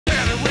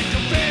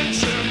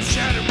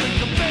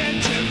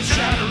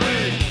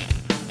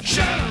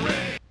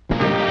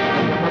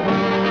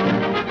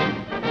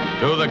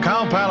the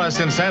Cow Palace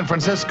in San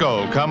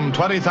Francisco come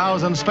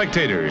 20,000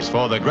 spectators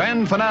for the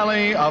grand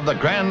finale of the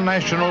Grand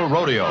National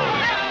Rodeo,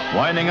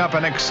 winding up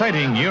an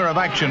exciting year of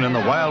action in the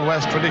Wild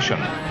West tradition.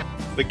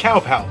 The Cow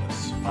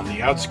Palace, on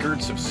the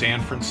outskirts of San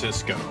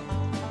Francisco.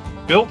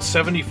 Built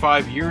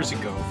 75 years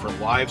ago for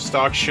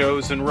livestock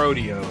shows and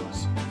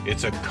rodeos,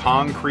 it's a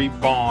concrete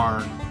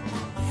barn,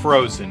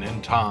 frozen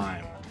in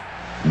time.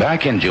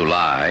 Back in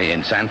July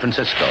in San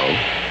Francisco,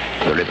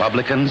 the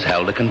Republicans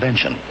held a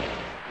convention.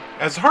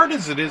 As hard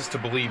as it is to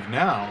believe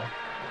now,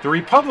 the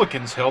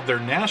Republicans held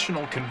their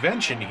national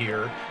convention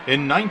here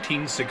in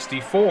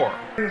 1964.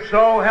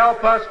 So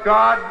help us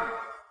God,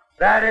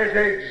 that is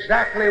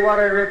exactly what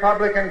a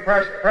Republican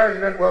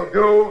president will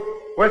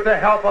do with the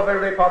help of a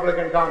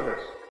Republican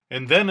Congress.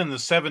 And then in the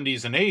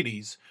 70s and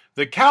 80s,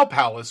 the Cow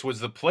Palace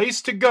was the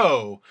place to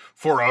go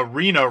for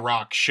arena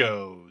rock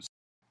shows.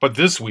 But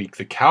this week,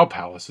 the Cow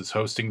Palace is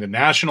hosting the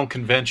National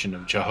Convention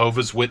of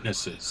Jehovah's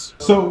Witnesses.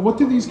 So what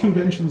do these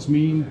conventions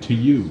mean to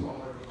you?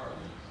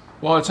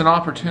 Well, it's an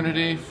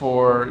opportunity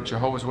for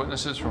Jehovah's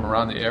Witnesses from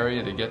around the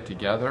area to get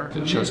together.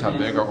 It shows how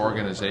big our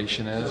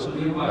organization is,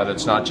 that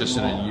it's not just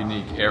in a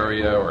unique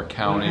area or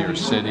county or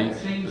city,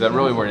 that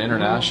really we're an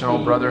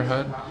international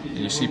brotherhood. And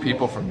you see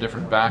people from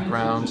different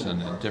backgrounds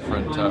and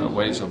different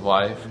ways of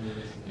life.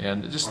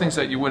 And just things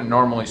that you wouldn't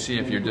normally see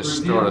if you're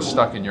just sort of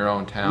stuck in your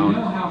own town.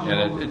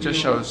 And it just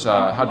shows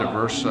how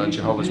diverse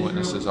Jehovah's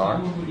Witnesses are.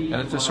 And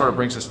it just sort of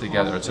brings us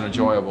together. It's an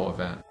enjoyable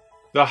event.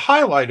 The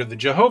highlight of the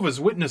Jehovah's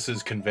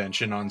Witnesses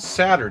convention on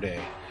Saturday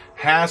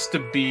has to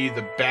be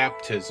the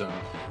baptism,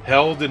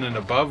 held in an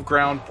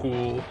above-ground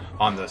pool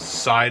on the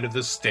side of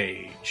the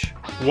stage.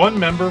 One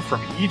member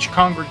from each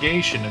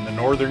congregation in the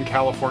Northern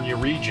California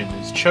region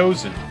is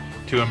chosen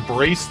to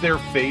embrace their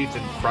faith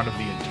in front of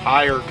the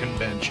entire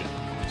convention.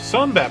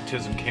 Some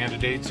baptism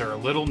candidates are a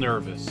little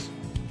nervous,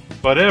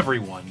 but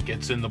everyone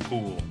gets in the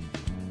pool.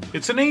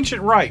 It's an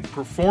ancient rite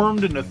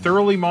performed in a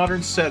thoroughly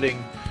modern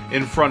setting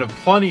in front of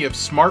plenty of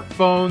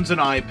smartphones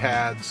and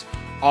iPads,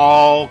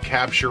 all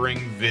capturing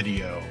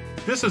video.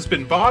 This has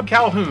been Bob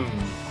Calhoun,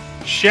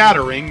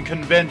 Shattering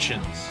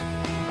Conventions.